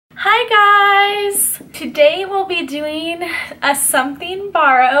Today we'll be doing a something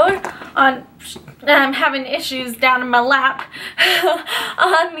borrowed on, I'm having issues down in my lap,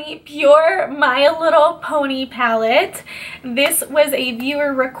 on the Pur My Little Pony palette. This was a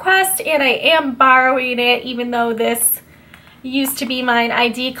viewer request and I am borrowing it even though this used to be mine.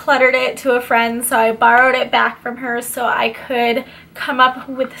 I decluttered it to a friend, so I borrowed it back from her so I could come up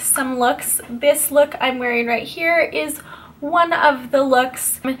with some looks. This look I'm wearing right here is one of the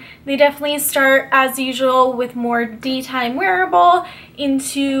looks. They definitely start as usual with more daytime wearable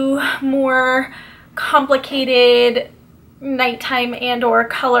into more complicated nighttime and or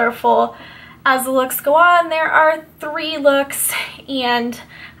colorful. As the looks go on, there are 3 looks and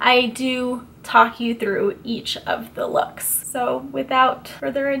I do talk you through each of the looks. So without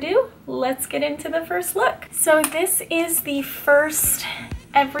further ado, let's get into the first look. So this is the first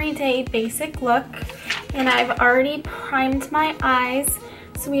everyday basic look and I've already primed my eyes.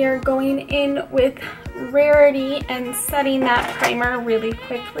 So we are going in with Rarity and setting that primer really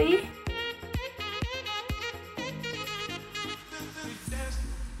quickly.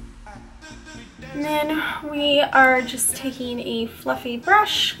 And then we are just taking a fluffy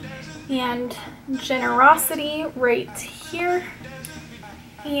brush and Generosity right here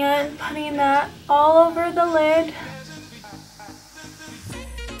and putting that all over the lid.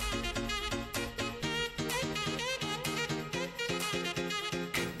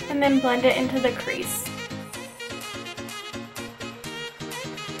 And then blend it into the crease.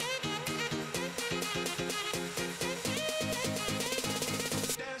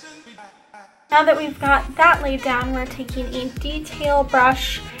 Now that we've got that laid down, we're taking a detail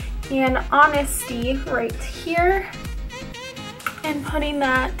brush and Honesty right here and putting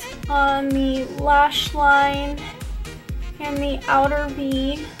that on the lash line and the outer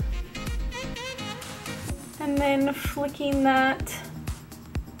V, and then flicking that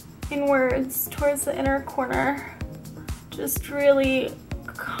inwards towards the inner corner, just really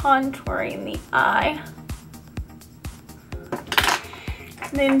contouring the eye.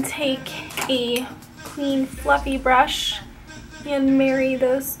 Then take a clean fluffy brush and marry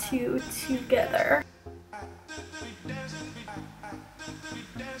those two together.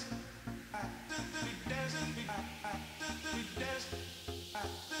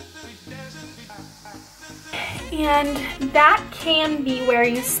 And that can be where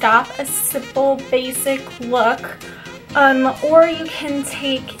you stop a simple basic look, or you can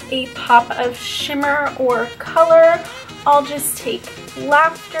take a pop of shimmer or color. I'll just take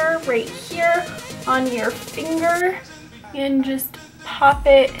Laughter right here on your finger and just pop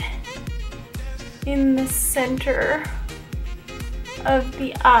it in the center of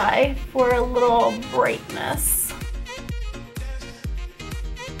the eye for a little brightness.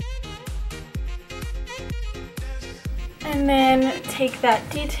 And then take that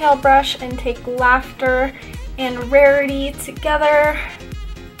detail brush and take Laughter and Rarity together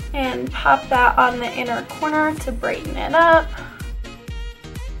and pop that on the inner corner to brighten it up.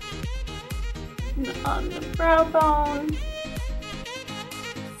 And on the brow bone.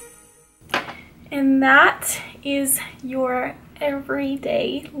 And that is your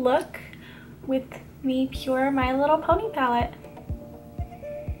everyday look with the Pur My Little Pony palette.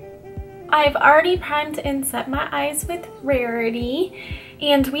 I've already primed and set my eyes with Rarity,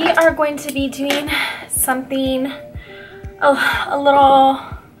 and we are going to be doing something a little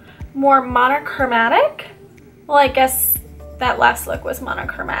more monochromatic. Well, I guess that last look was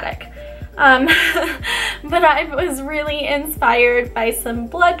monochromatic. But I was really inspired by some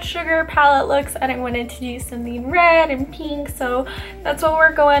blood sugar palette looks and I wanted to do something red and pink, so that's what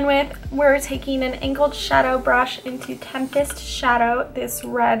we're going with. We're taking an angled shadow brush into Tempest Shadow, this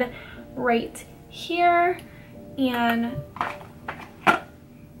red right here, and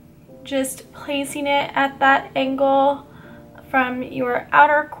just placing it at that angle from your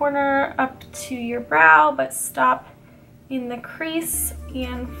outer corner up to your brow, but stop in the crease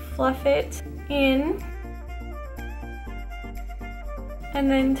and fluff it in.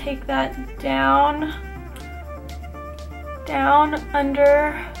 And then take that down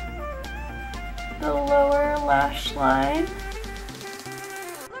under the lower lash line.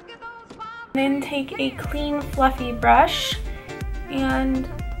 Then take a clean fluffy brush and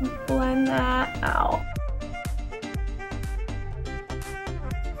blend that out.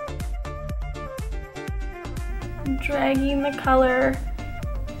 Dragging the color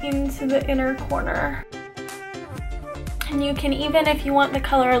into the inner corner. And you can even, if you want the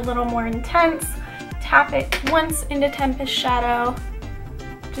color a little more intense, tap it once into Tempest Shadow,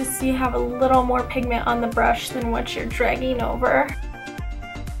 just so you have a little more pigment on the brush than what you're dragging over.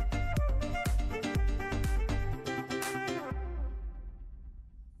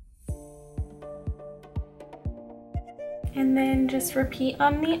 And then just repeat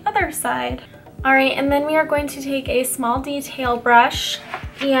on the other side. All right, and then we are going to take a small detail brush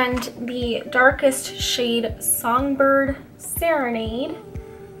and the darkest shade Songbird Serenade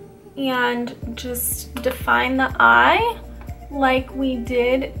and just define the eye like we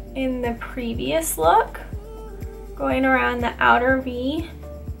did in the previous look, going around the outer V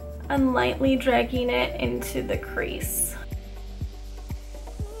and lightly dragging it into the crease.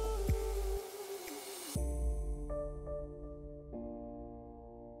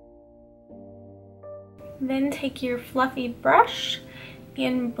 Then take your fluffy brush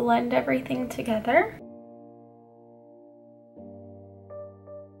and blend everything together.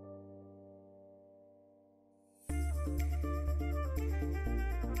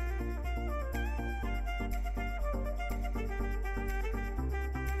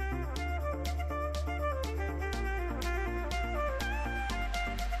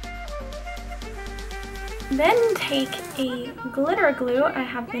 Then take a glitter glue, I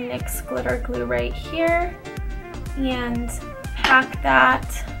have the NYX glitter glue right here, and pack that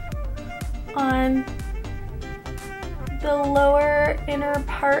on the lower inner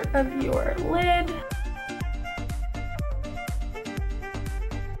part of your lid.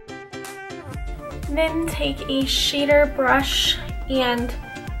 Then take a shader brush and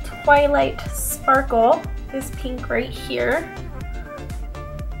Twilight Sparkle, this pink right here,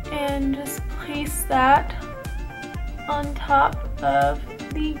 and just place that on top of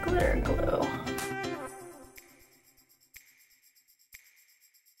the glitter glue.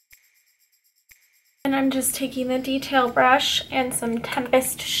 And I'm just taking the detail brush and some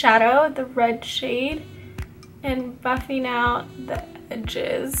Tempest Shadow, the red shade, and buffing out the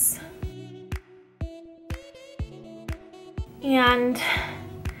edges. And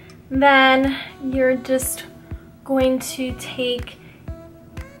then you're just going to take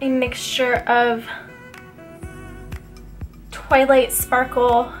a mixture of Twilight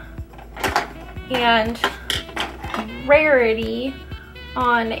Sparkle and Rarity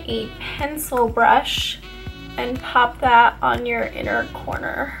on a pencil brush and pop that on your inner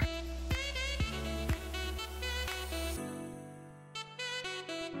corner.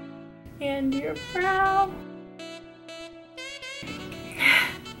 And your brow.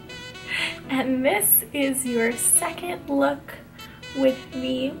 And this is your second look with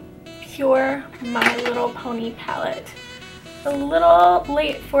the Pur My Little Pony palette. A little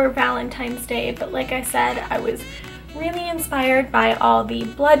late for Valentine's Day, but like I said, I was really inspired by all the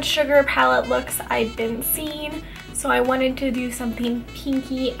blood sugar palette looks I'd been seeing, so I wanted to do something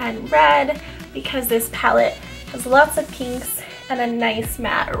pinky and red because this palette has lots of pinks and a nice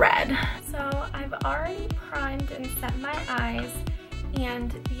matte red. So I've already primed and set my eyes,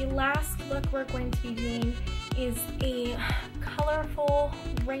 and the last look we're going to be doing is a colorful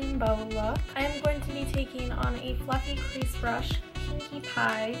rainbow look. I am going to be taking on a fluffy crease brush, Pinkie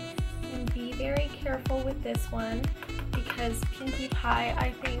Pie, and be very careful with this one because Pinkie Pie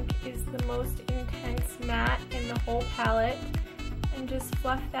I think is the most intense matte in the whole palette, and just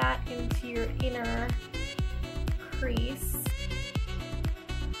fluff that into your inner crease.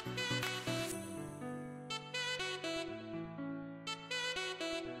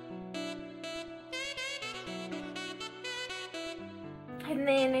 And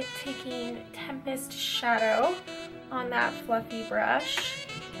then taking Tempest Shadow on that fluffy brush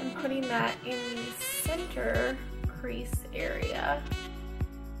and putting that in the center crease area,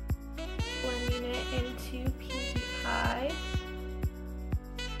 blending it into Pinkie Pie.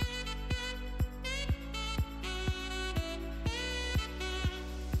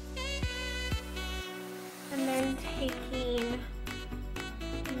 And then taking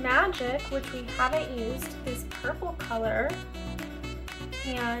Magic, which we haven't used, this purple color,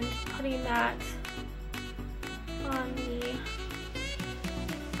 and putting that on the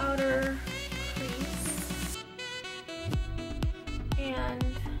outer crease and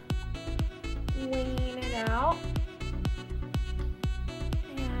winging it out,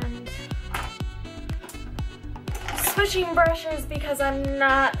 and switching brushes because I'm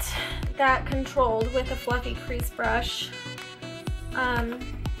not that controlled with a fluffy crease brush.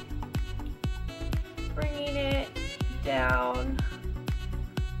 Bringing it down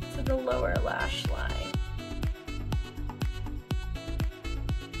to the lower lash line.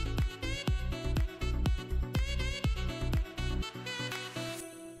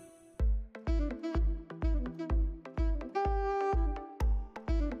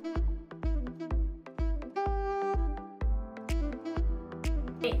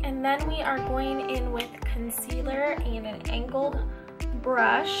 And then we are going in with concealer and an angled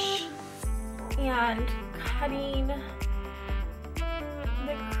brush and cutting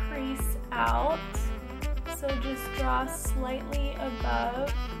the crease out So just draw slightly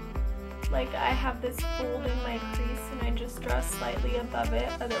above, like I have this fold in my crease and I just draw slightly above it,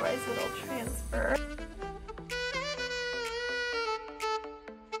 otherwise it'll transfer.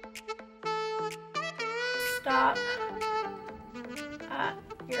 Stop at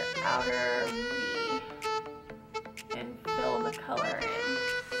your outer V and fill the color in.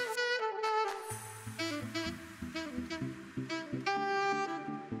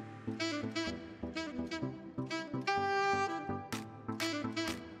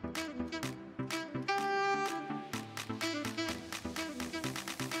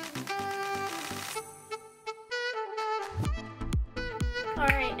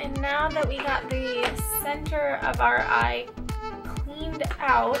 Alright, and now that we got the center of our eye cleaned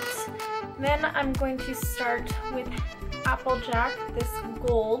out, then I'm going to start with Applejack, this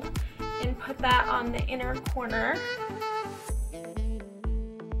gold, and put that on the inner corner.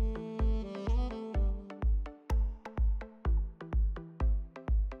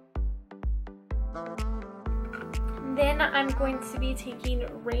 Then I'm going to be taking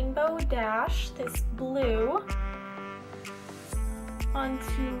Rainbow Dash, this blue,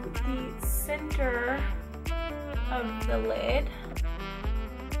 onto the center of the lid.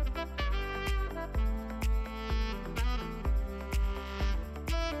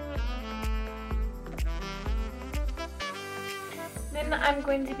 Then I'm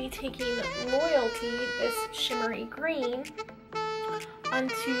going to be taking Loyalty, this shimmery green,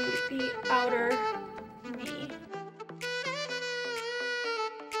 onto the outer V.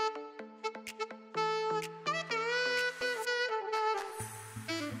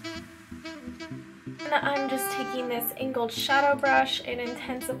 And I'm just taking this angled shadow brush and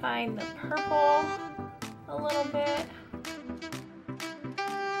intensifying the purple a little bit.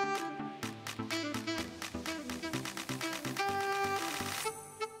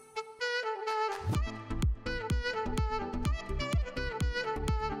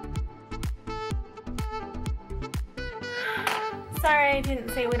 Sorry, I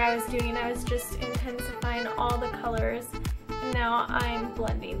didn't say what I was doing. I was just intensifying all the colors. And now I'm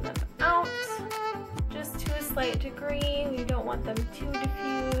blending them out just to a slight degree. We don't want them too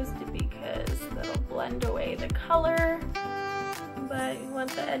diffused because that'll blend away the color. But we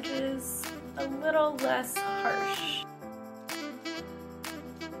want the edges a little less harsh.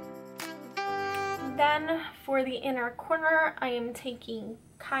 Then for the inner corner, I am taking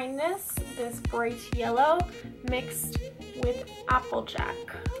Kindness, this bright yellow, mixed with Applejack.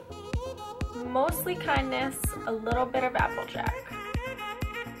 Mostly Kindness, a little bit of Applejack.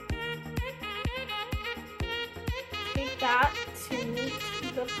 Take that to meet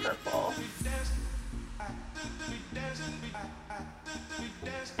the purple.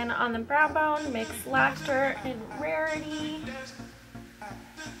 And on the brow bone, mix Laughter and Rarity.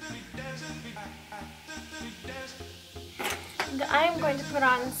 And I'm going to put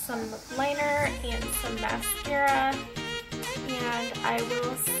on some liner and some mascara, and I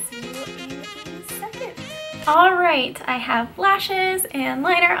will see you in a second. Alright, I have lashes and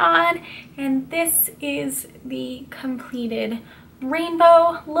liner on, and this is the completed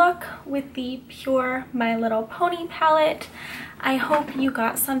rainbow look with the Pur My Little Pony palette. I hope you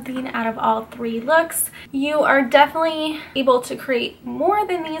got something out of all three looks. You are definitely able to create more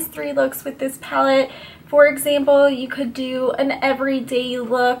than these three looks with this palette. For example, you could do an everyday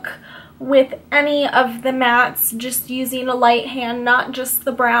look with any of the mattes, just using a light hand, not just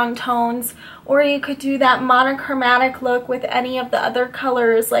the brown tones. Or you could do that monochromatic look with any of the other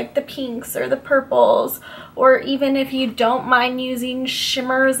colors, like the pinks or the purples. Or even if you don't mind using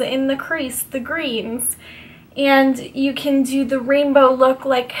shimmers in the crease, the greens. And you can do the rainbow look,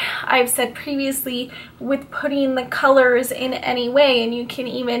 like I've said previously, with putting the colors in any way. And you can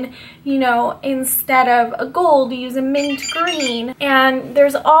even, you know, instead of a gold, use a mint green. And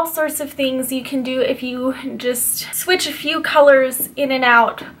there's all sorts of things you can do if you just switch a few colors in and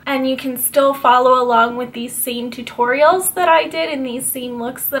out. And you can still follow along with these same tutorials that I did and these same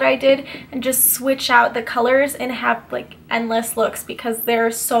looks that I did, and just switch out the colors and have like endless looks, because there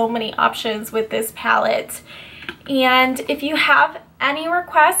are so many options with this palette. And if you have any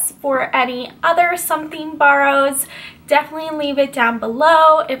requests for any other something borrows, definitely leave it down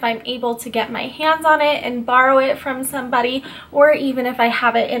below. If I'm able to get my hands on it and borrow it from somebody, or even if I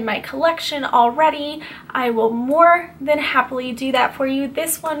have it in my collection already, I will more than happily do that for you.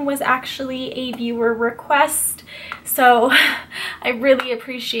 This one was actually a viewer request, so I really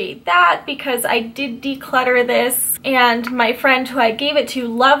appreciate that, because I did declutter this, and my friend who I gave it to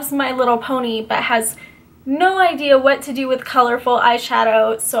loves My Little Pony but has no idea what to do with colorful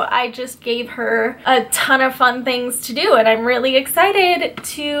eyeshadow, so I just gave her a ton of fun things to do, and I'm really excited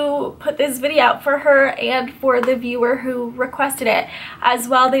to put this video out for her and for the viewer who requested it. As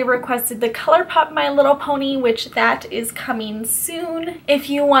well, they requested the ColourPop My Little Pony, which that is coming soon. If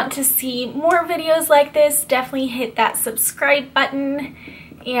you want to see more videos like this, definitely hit that subscribe button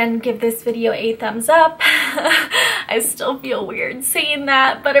and give this video a thumbs up. I still feel weird saying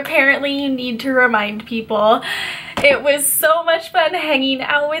that, but apparently you need to remind people. It was so much fun hanging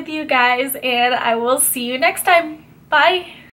out with you guys, and I will see you next time. Bye!